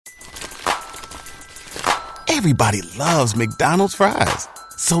Everybody loves McDonald's fries.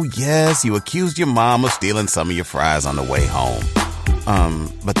 So yes, you accused your mom of stealing some of your fries on the way home.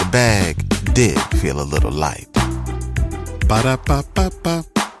 But the bag did feel a little light. Ba-da-ba-ba-ba.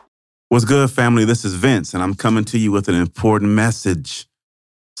 What's good, family? This is Vince, and I'm coming to you with an important message.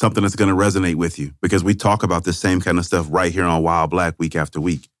 Something that's going to resonate with you, because we talk about this same kind of stuff right here on Wild Black week after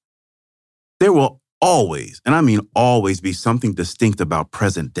week. There will always, and I mean always, be something distinct about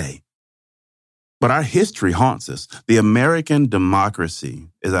present day. But our history haunts us. The American democracy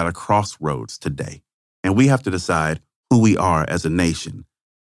is at a crossroads today, and we have to decide who we are as a nation,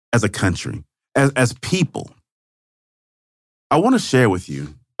 as a country, as people. I want to share with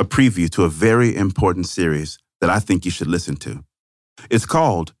you a preview to a very important series that I think you should listen to. It's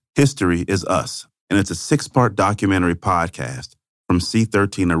called History is Us, and it's a 6-part documentary podcast from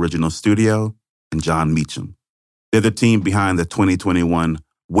C13 Original Studio and John Meacham. They're the team behind the 2021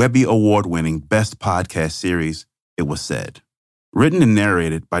 Webby Award-winning Best Podcast series, It Was Said. Written and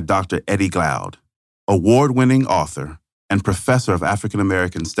narrated by Dr. Eddie Glaude, award-winning author and professor of African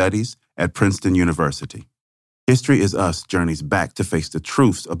American Studies at Princeton University. History is Us journeys back to face the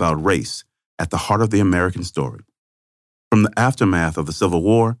truths about race at the heart of the American story. From the aftermath of the Civil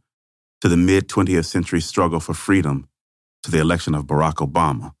War to the mid-20th century struggle for freedom to the election of Barack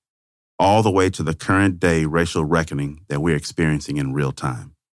Obama, all the way to the current day racial reckoning that we're experiencing in real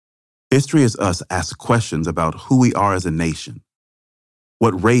time. History is Us asks questions about who we are as a nation,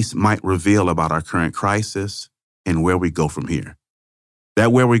 what race might reveal about our current crisis, and where we go from here.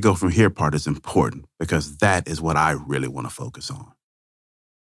 That where we go from here part is important because that is what I really want to focus on.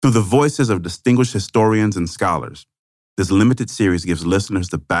 Through the voices of distinguished historians and scholars, this limited series gives listeners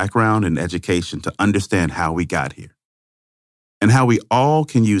the background and education to understand how we got here and how we all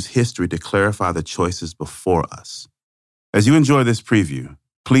can use history to clarify the choices before us. As you enjoy this preview,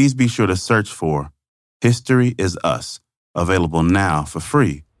 please be sure to search for History is Us, available now for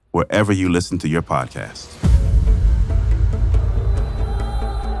free wherever you listen to your podcast.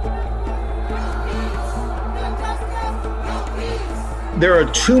 There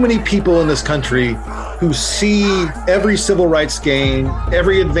are too many people in this country who see every civil rights gain,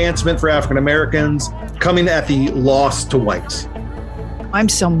 every advancement for African Americans coming at the loss to whites. I'm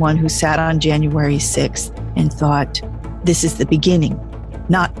someone who sat on January 6th and thought, this is the beginning,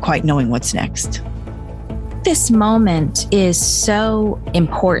 not quite knowing what's next. This moment is so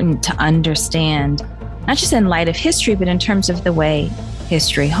important to understand, not just in light of history, but in terms of the way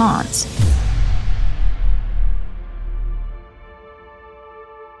history haunts.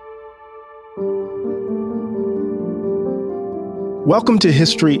 Welcome to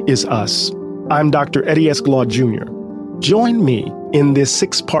History is Us. I'm Dr. Eddie S. Glaude Jr. Join me in this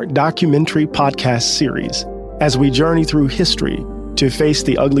 6-part documentary podcast series as we journey through history to face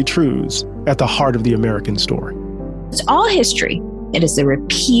the ugly truths at the heart of the American story. It's all history. It is a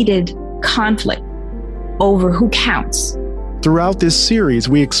repeated conflict over who counts. Throughout this series,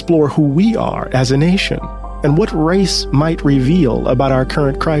 we explore who we are as a nation and what race might reveal about our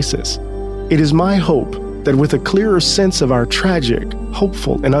current crisis. It is my hope that with a clearer sense of our tragic,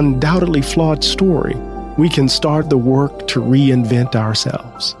 hopeful, and undoubtedly flawed story, we can start the work to reinvent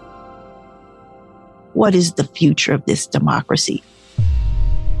ourselves. What is the future of this democracy?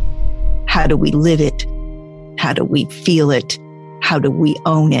 How do we live it? How do we feel it? How do we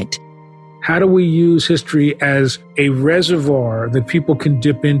own it? How do we use history as a reservoir that people can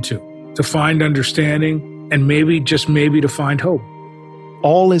dip into to find understanding and maybe, just maybe, to find hope?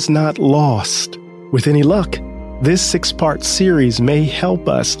 All is not lost. With any luck, this 6-part series may help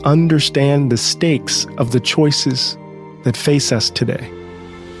us understand the stakes of the choices that face us today.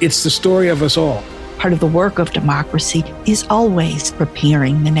 It's the story of us all. Part of the work of democracy is always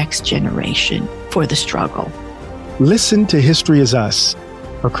preparing the next generation for the struggle. Listen to History is Us,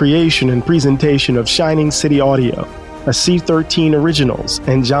 a creation and presentation of Shining City Audio, a C13 Originals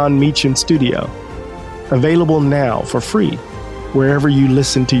and John Meacham Studio. Available now for free wherever you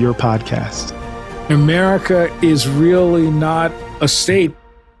listen to your podcast. America is really not a state,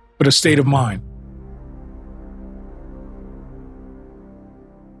 but a state of mind.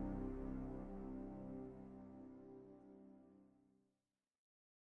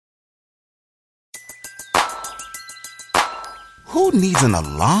 Who needs an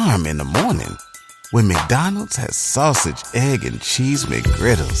alarm in the morning when McDonald's has sausage, egg, and cheese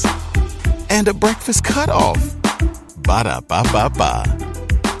McGriddles and a breakfast cutoff? Ba-da-ba-ba-ba.